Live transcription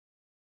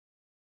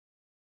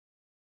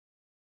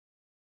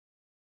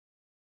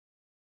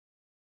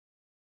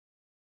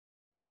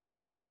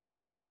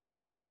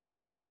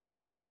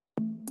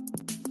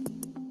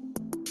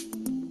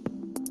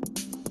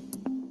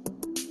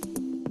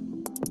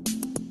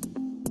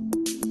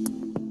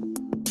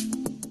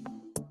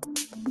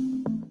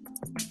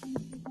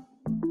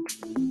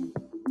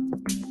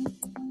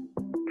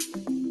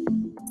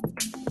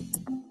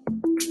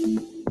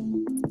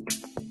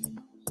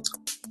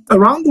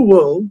Around the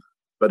world,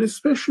 but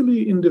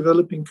especially in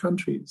developing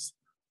countries,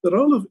 the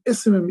role of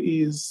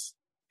SMMEs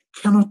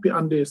cannot be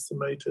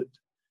underestimated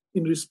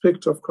in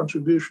respect of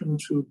contribution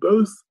to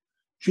both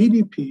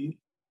GDP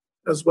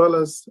as well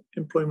as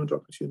employment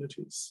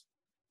opportunities.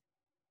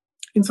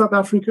 In South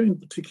Africa in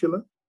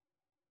particular,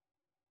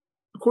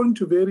 according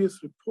to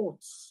various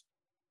reports,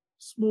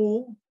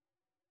 small,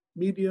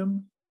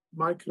 medium,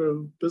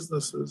 micro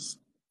businesses,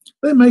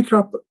 they make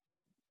up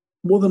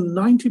more than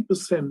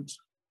 90%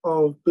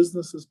 of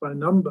businesses by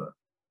number,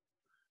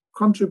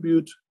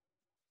 contribute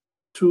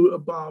to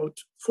about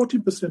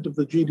 40% of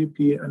the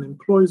GDP and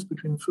employs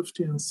between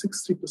 50 and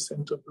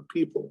 60% of the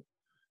people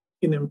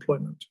in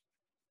employment.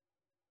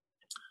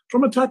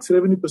 From a tax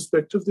revenue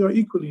perspective, they are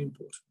equally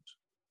important.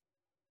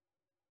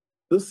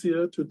 This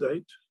year to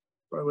date,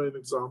 by way of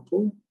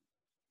example,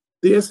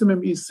 the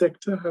SMME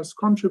sector has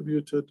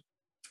contributed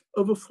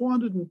over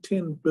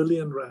 410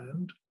 billion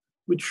rand,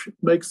 which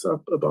makes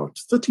up about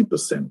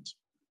 30%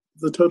 of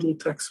the total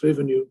tax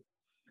revenue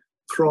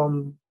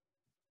from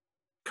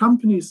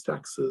companies'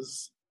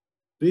 taxes,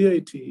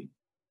 VAT,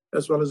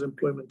 as well as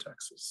employment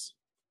taxes.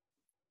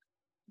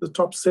 The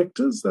top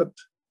sectors that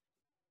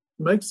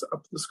makes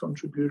up this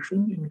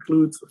contribution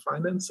includes the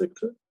finance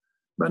sector,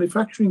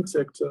 manufacturing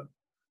sector,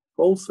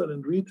 wholesale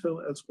and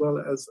retail, as well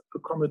as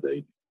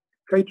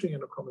catering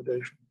and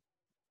accommodation.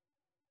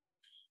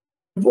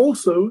 We've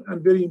also,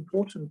 and very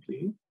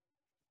importantly,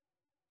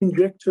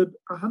 injected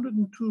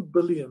 102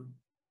 billion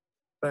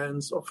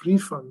rands of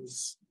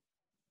refunds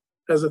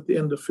as at the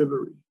end of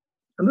February.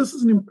 And this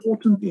is an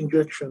important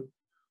injection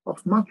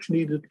of much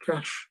needed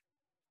cash,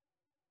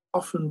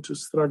 often to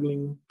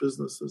struggling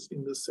businesses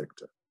in this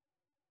sector.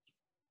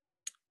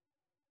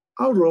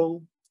 Our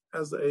role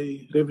as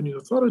a revenue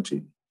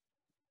authority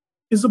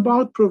is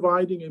about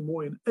providing a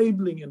more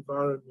enabling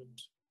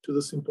environment to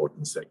this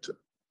important sector.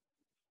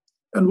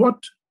 And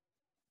what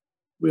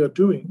we are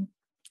doing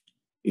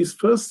is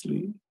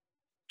firstly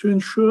to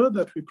ensure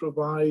that we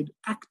provide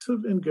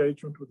active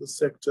engagement with the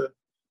sector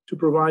to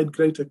provide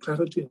greater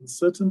clarity and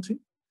certainty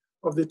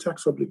of their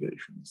tax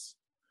obligations.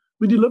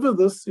 We deliver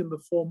this in the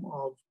form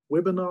of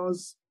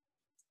webinars,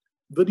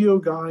 video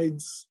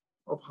guides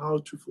of how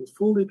to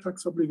fulfill their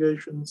tax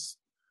obligations.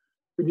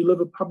 We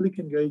deliver public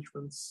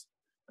engagements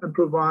and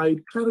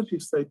provide clarity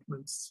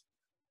statements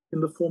in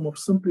the form of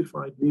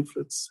simplified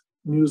leaflets,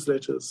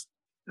 newsletters,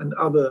 and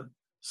other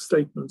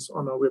statements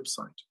on our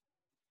website.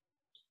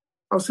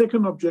 Our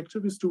second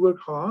objective is to work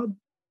hard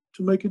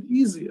to make it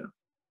easier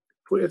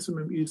for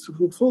SMMEs to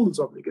fulfill this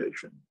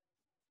obligation.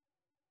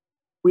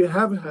 We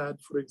have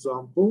had, for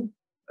example,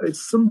 a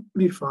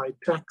simplified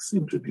tax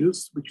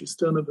introduced, which is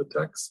turnover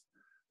tax,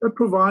 that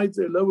provides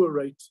a lower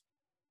rate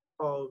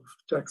of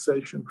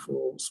taxation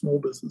for small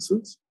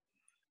businesses.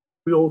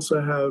 We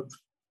also have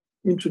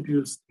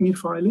introduced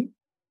e-filing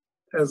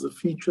as a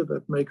feature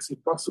that makes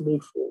it possible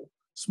for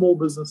small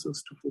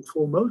businesses to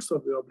fulfill most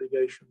of their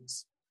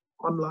obligations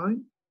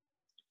online,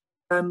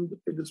 and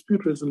a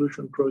dispute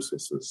resolution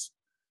processes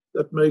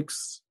that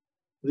makes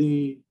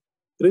the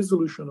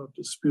resolution of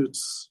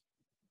disputes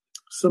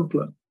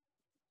simpler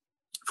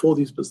for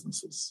these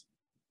businesses.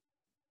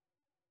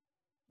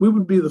 We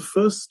would be the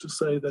first to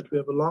say that we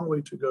have a long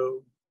way to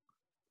go,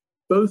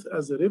 both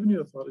as a revenue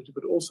authority,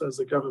 but also as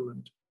a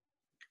government,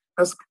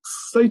 as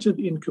stated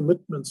in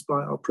commitments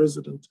by our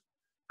President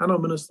and our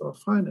Minister of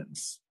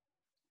Finance,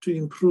 to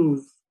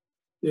improve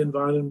the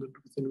environment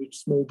within which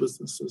small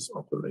businesses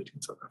operate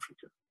in South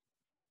Africa.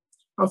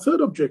 Our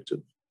third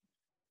objective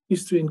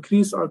is to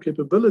increase our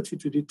capability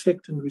to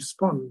detect and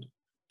respond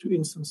to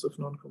instances of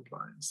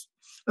non-compliance.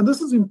 And this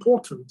is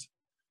important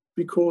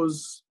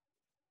because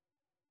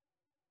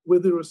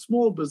whether you're a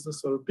small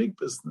business or a big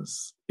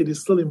business, it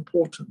is still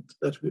important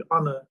that we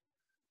honor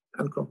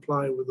and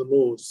comply with the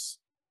laws.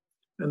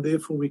 And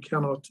therefore, we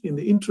cannot, in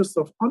the interest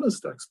of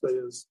honest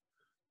taxpayers,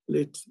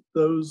 let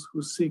those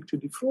who seek to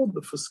defraud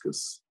the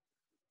fiscus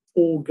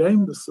or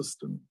game the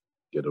system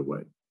get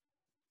away.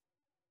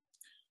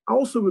 I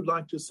also would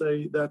like to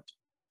say that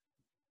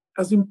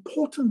as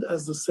important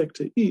as the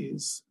sector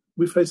is,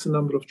 we face a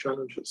number of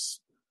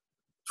challenges.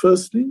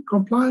 Firstly,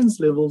 compliance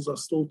levels are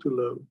still too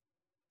low,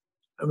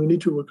 and we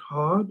need to work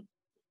hard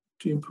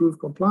to improve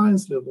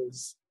compliance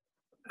levels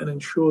and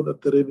ensure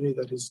that the revenue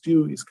that is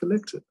due is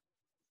collected.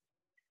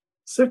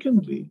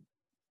 Secondly,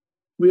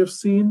 we have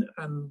seen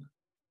an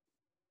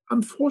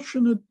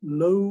unfortunate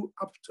low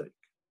uptake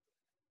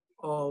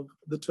of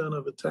the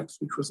turnover tax,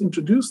 which was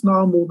introduced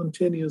now more than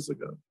 10 years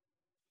ago.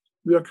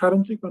 We are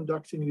currently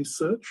conducting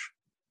research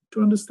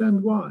to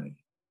understand why,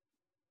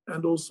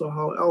 and also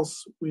how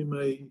else we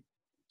may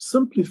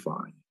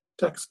simplify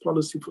tax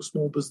policy for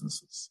small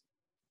businesses.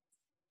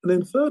 And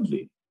then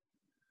thirdly,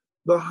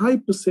 the high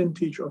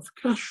percentage of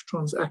cash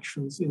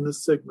transactions in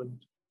this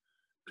segment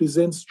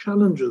presents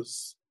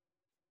challenges.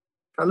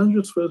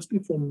 Challenges firstly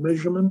for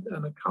measurement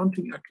and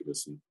accounting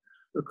accuracy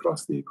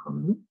across the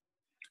economy,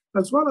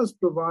 as well as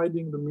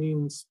providing the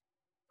means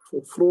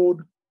for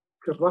fraud,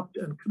 corrupt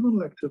and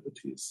criminal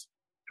activities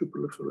to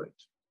proliferate.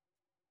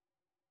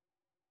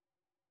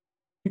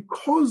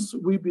 Because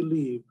we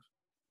believe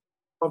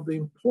of the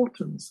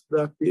importance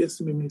that the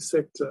SMME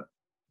sector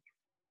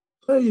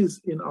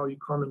plays in our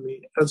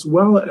economy as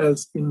well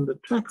as in the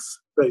tax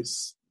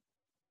base,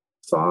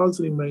 SARS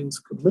remains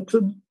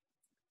committed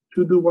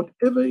to do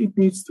whatever it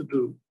needs to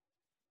do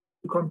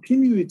to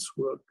continue its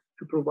work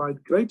to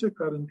provide greater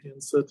clarity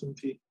and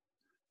certainty,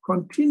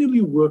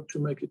 continually work to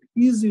make it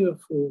easier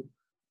for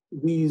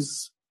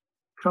these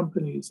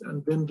companies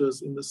and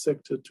vendors in the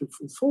sector to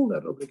fulfill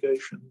their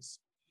obligations,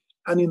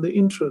 and in the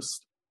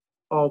interest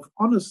of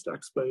honest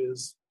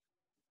taxpayers,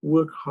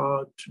 work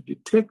hard to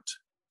detect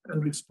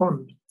and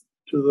respond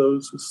to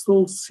those who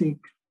still seek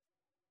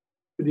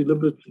to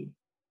deliberately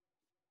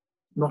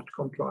not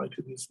comply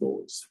to these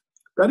laws.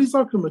 That is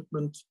our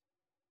commitment,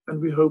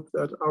 and we hope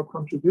that our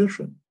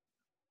contribution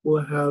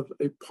will have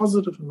a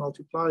positive and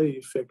multiplier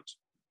effect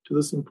to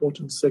this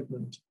important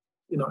segment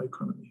in our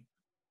economy.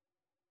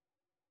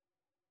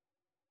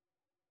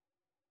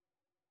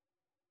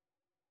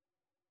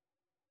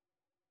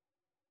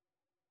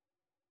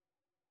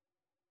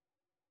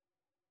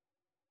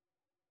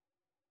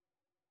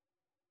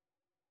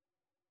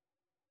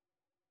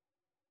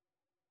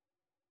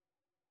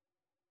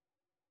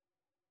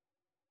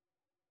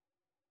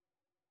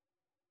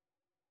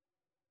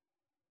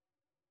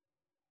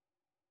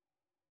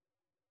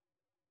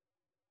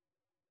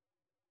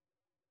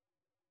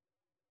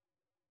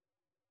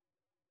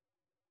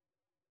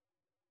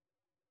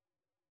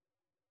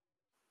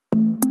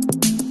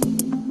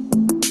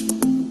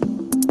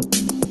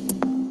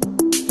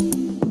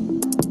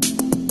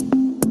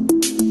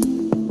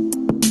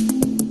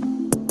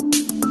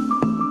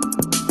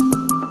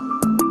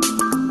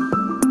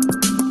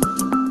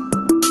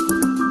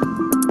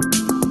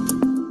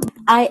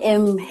 I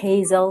am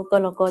Hazel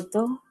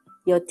Kolokoto,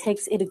 your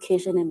Tax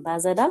Education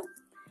Ambassador.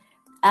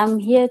 I'm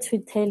here to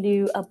tell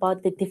you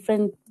about the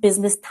different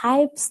business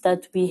types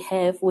that we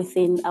have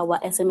within our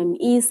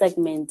SMME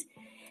segment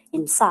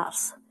in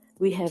SARS.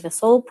 We have a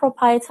sole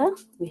proprietor,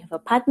 we have a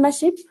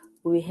partnership,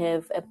 we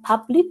have a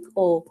public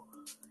or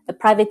a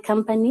private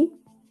company,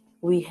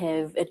 we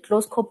have a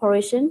closed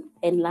corporation,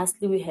 and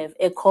lastly, we have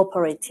a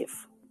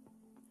cooperative.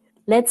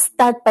 Let's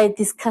start by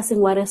discussing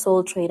what a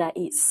sole trader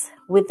is.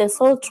 With a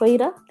sole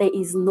trader, there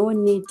is no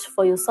need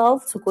for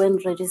yourself to go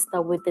and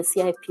register with the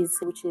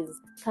CIPC, which is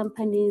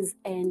Companies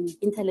and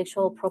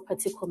Intellectual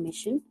Property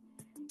Commission.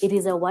 It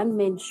is a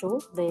one-man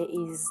show. There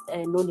is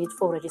no need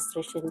for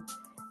registration.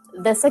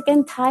 The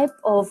second type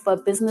of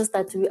business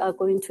that we are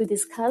going to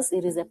discuss,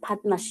 it is a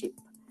partnership.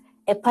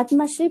 A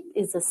partnership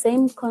is the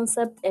same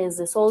concept as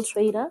a sole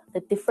trader.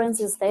 The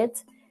difference is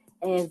that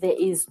there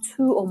is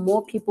two or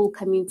more people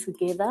coming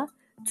together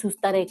to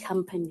start a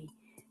company.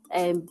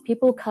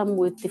 People come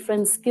with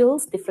different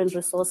skills, different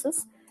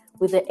resources,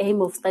 with the aim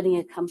of starting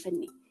a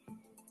company.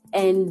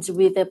 And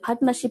with a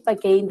partnership,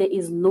 again, there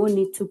is no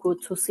need to go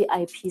to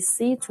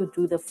CIPC to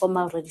do the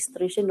formal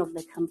registration of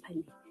the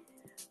company.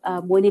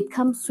 When it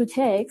comes to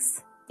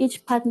tax,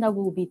 each partner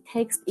will be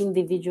taxed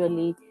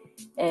individually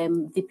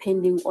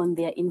depending on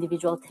their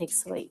individual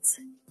tax rates.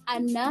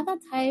 Another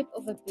type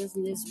of a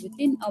business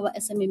within our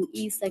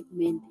SMME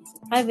segment is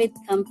a private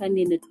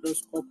company and a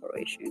closed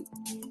corporation.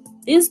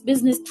 This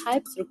business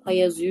types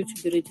requires you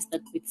to be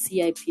registered with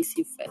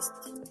CIPC first.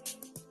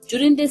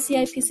 During the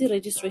CIPC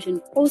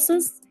registration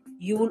process,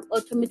 you will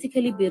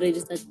automatically be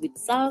registered with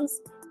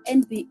SARS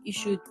and be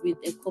issued with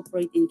a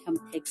corporate income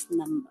tax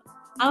number.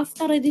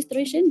 After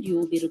registration, you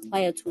will be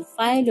required to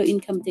file your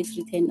income tax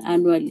return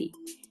annually,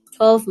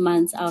 12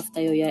 months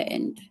after your year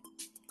end.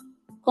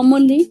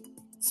 Commonly,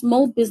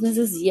 small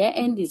businesses' year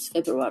end is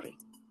February.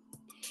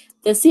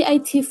 The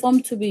CIT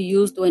form to be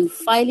used when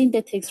filing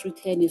the tax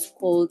return is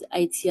called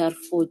ITR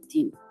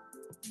 14.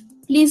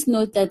 Please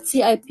note that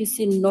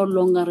CIPC no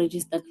longer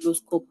registers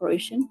closed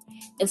corporation.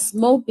 A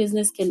small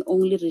business can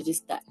only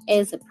register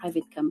as a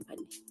private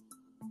company.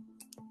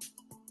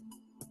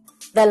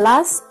 The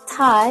last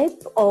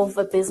type of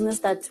a business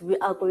that we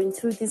are going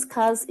to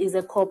discuss is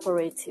a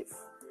cooperative.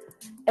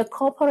 A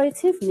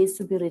cooperative needs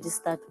to be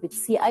registered with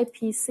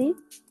CIPC.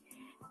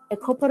 A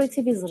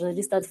cooperative is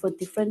registered for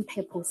different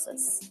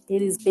purposes.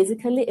 It is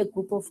basically a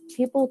group of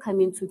people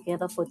coming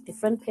together for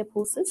different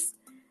purposes,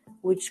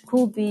 which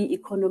could be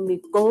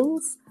economic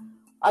goals,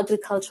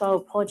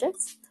 agricultural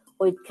projects,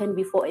 or it can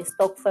be for a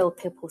stockpile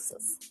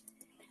purposes.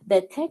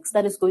 The tax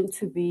that is going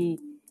to be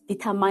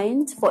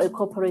determined for a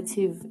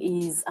cooperative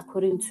is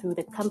according to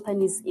the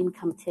company's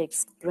income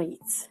tax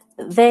rates.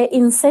 The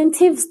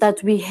incentives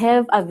that we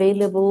have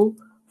available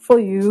for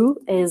you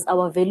as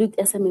our valued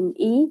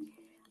SMME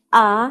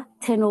are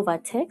turnover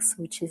tax,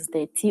 which is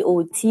the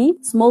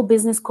TOT, small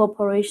business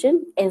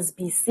corporation,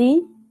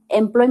 SBC,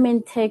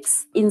 employment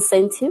tax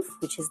incentive,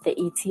 which is the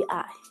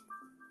ETI.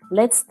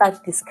 Let's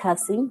start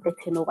discussing the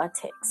turnover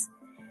tax.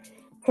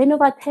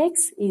 Turnover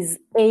tax is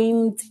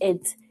aimed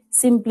at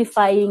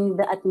simplifying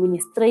the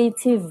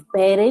administrative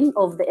burden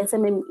of the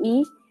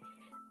SMME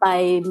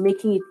by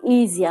making it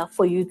easier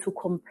for you to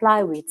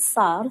comply with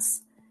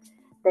SARS.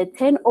 The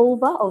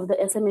turnover of the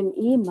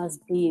SMME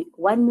must be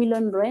 1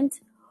 million rand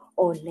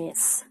or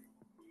less.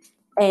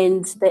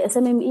 And the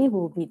SMME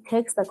will be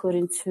taxed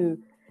according to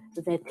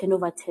the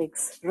turnover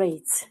tax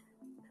rate.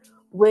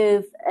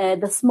 With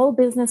the small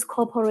business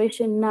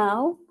corporation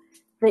now,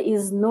 there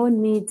is no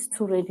need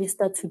to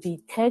register to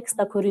be taxed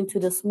according to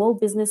the small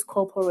business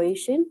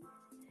corporation.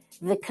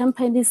 The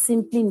company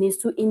simply needs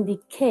to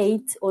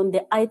indicate on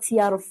the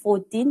ITR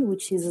 14,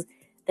 which is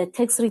the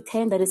tax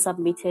return that is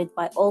submitted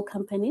by all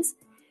companies,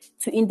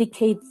 to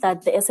indicate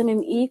that the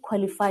SMME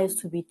qualifies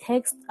to be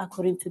taxed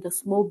according to the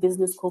small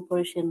business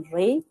corporation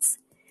rates.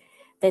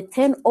 The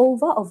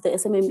turnover of the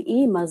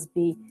SMME must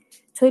be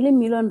 20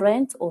 million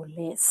rand or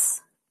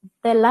less.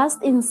 The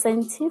last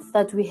incentive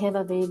that we have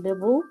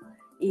available,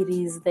 it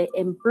is the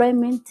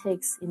employment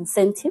tax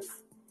incentive,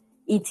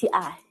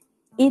 ETI.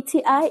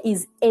 ETI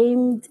is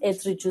aimed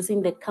at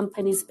reducing the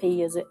company's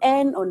pay as you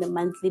earn on a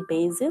monthly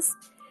basis,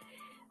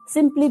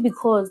 simply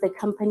because the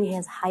company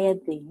has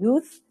hired the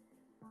youth,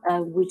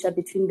 which are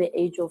between the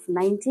age of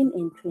 19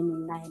 and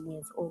 29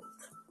 years old.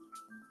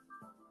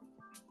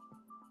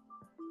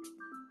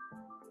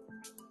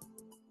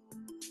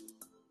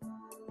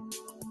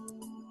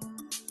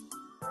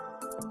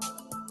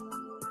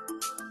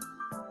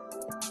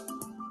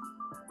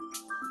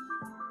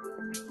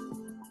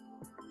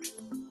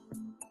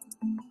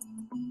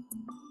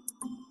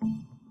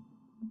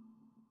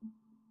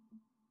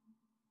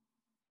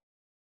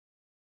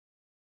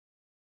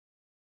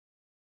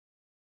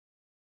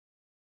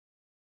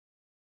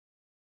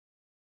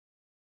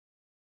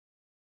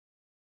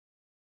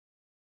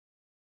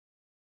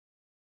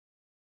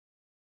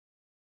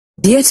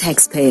 Dear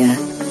taxpayer,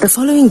 the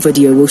following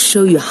video will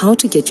show you how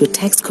to get your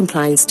tax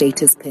compliance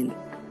status PIN,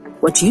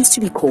 what used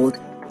to be called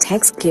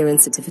Tax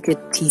Clearance Certificate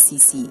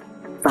TCC,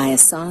 via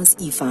SARS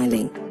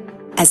e-filing.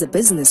 As a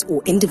business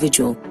or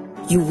individual,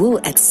 you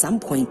will at some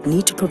point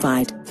need to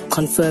provide,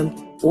 confirm,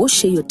 or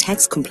share your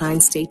tax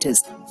compliance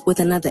status with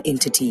another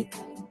entity.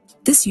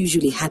 This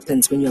usually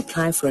happens when you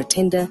apply for a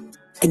tender,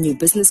 a new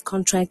business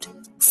contract,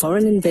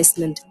 foreign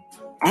investment,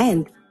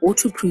 or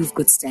to prove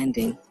good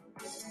standing.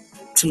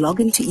 To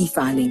log into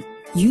e-filing,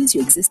 use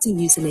your existing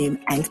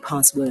username and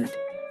password.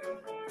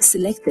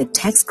 Select the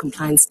Tax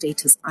Compliance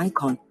Status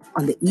icon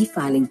on the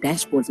e-filing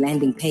dashboard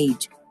landing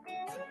page.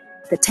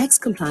 The Tax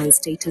Compliance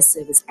Status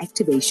Service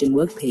Activation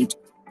workpage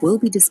will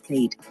be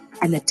displayed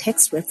and the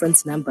tax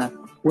reference number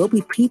will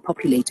be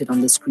pre-populated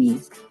on the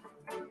screen.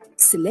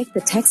 Select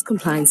the Tax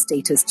Compliance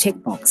Status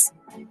checkbox,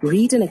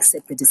 read and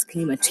accept the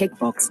disclaimer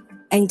checkbox,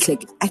 and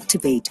click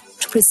Activate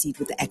to proceed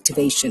with the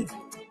activation.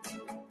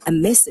 A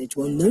message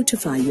will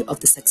notify you of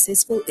the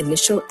successful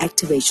initial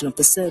activation of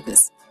the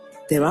service.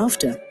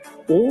 Thereafter,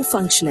 all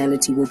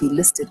functionality will be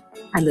listed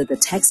under the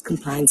Tax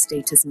Compliance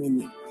Status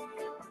menu.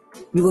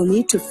 You will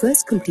need to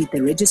first complete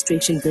the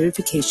registration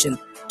verification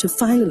to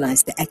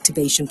finalize the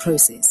activation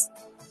process.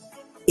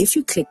 If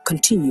you click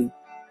Continue,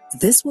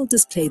 this will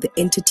display the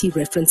Entity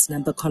Reference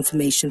Number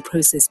Confirmation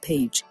Process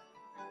page.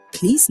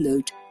 Please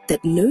note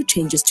that no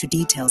changes to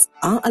details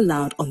are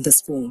allowed on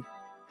this form.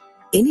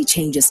 Any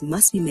changes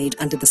must be made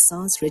under the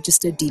SARS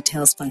Registered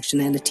Details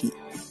functionality.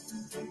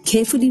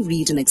 Carefully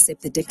read and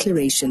accept the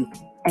declaration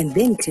and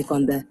then click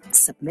on the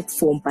Submit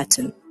Form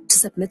button to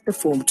submit the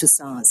form to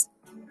SARS.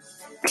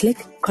 Click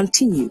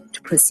Continue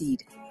to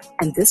proceed,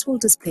 and this will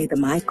display the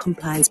My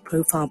Compliance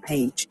Profile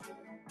page.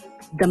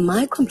 The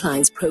My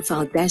Compliance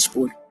Profile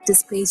dashboard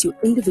displays your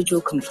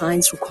individual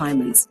compliance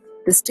requirements,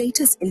 the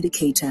status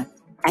indicator,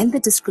 and the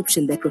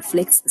description that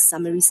reflects the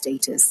summary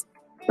status.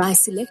 By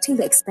selecting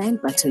the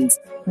Expand buttons,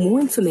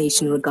 more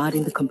information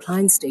regarding the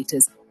compliance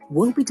status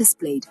will be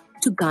displayed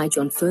to guide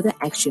you on further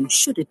action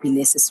should it be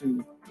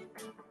necessary.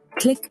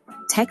 Click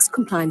Tax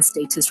Compliance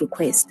Status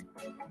Request.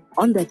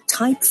 On the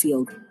Type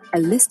field, a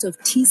list of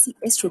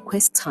TCS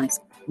request types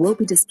will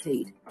be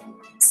displayed.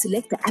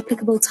 Select the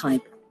applicable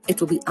type. It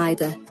will be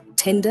either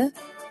tender,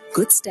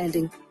 good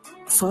standing,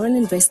 foreign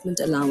investment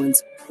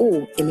allowance,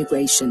 or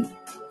immigration.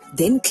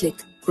 Then click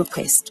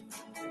Request.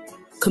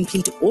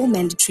 Complete all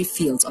mandatory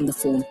fields on the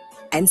form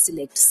and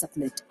select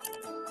Submit.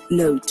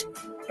 Note,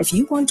 if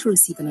you want to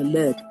receive an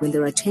alert when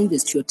there are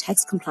changes to your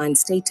tax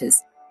compliance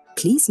status,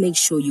 please make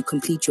sure you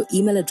complete your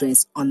email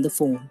address on the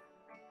form.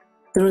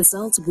 The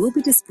results will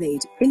be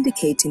displayed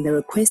indicating the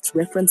request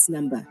reference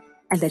number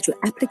and that your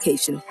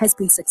application has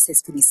been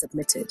successfully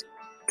submitted.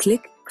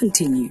 Click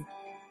Continue.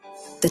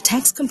 The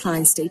tax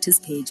compliance status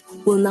page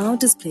will now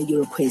display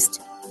your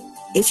request.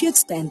 If you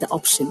expand the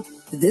option,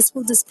 this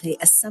will display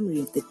a summary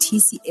of the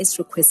TCS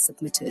request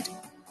submitted.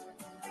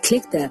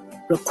 Click the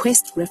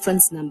Request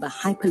Reference Number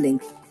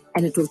hyperlink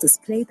and it will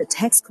display the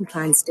Tax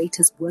Compliance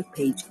Status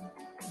workpage.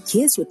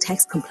 Here's your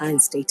Tax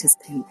Compliance Status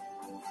PIN.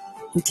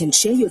 You can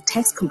share your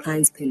tax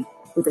compliance PIN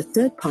with a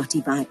third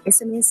party via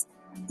SMS,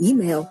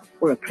 email,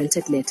 or a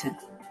printed letter.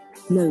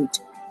 Note,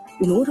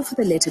 in order for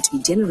the letter to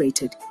be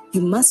generated,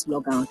 you must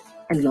log out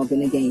and log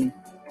in again.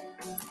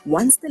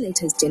 Once the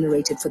letter is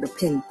generated for the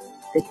PIN,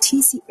 the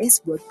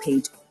TCS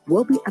workpage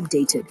will be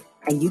updated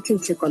and you can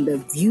click on the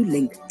View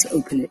link to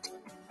open it.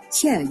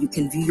 Here you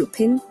can view your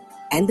PIN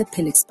and the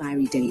PIN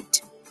expiry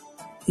date.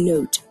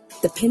 Note,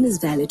 the PIN is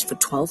valid for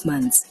 12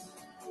 months.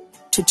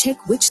 To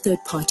check which third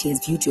party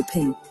has viewed your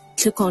PIN,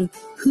 click on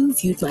Who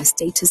Viewed My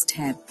Status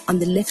tab on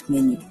the left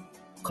menu.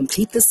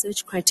 Complete the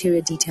search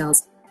criteria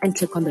details and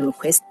click on the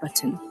Request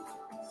button.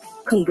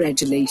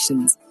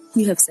 Congratulations!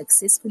 You have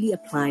successfully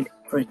applied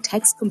for a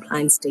tax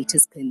compliance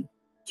status PIN.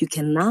 You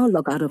can now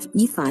log out of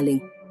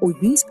e-filing or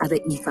use other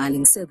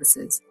e-filing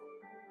services.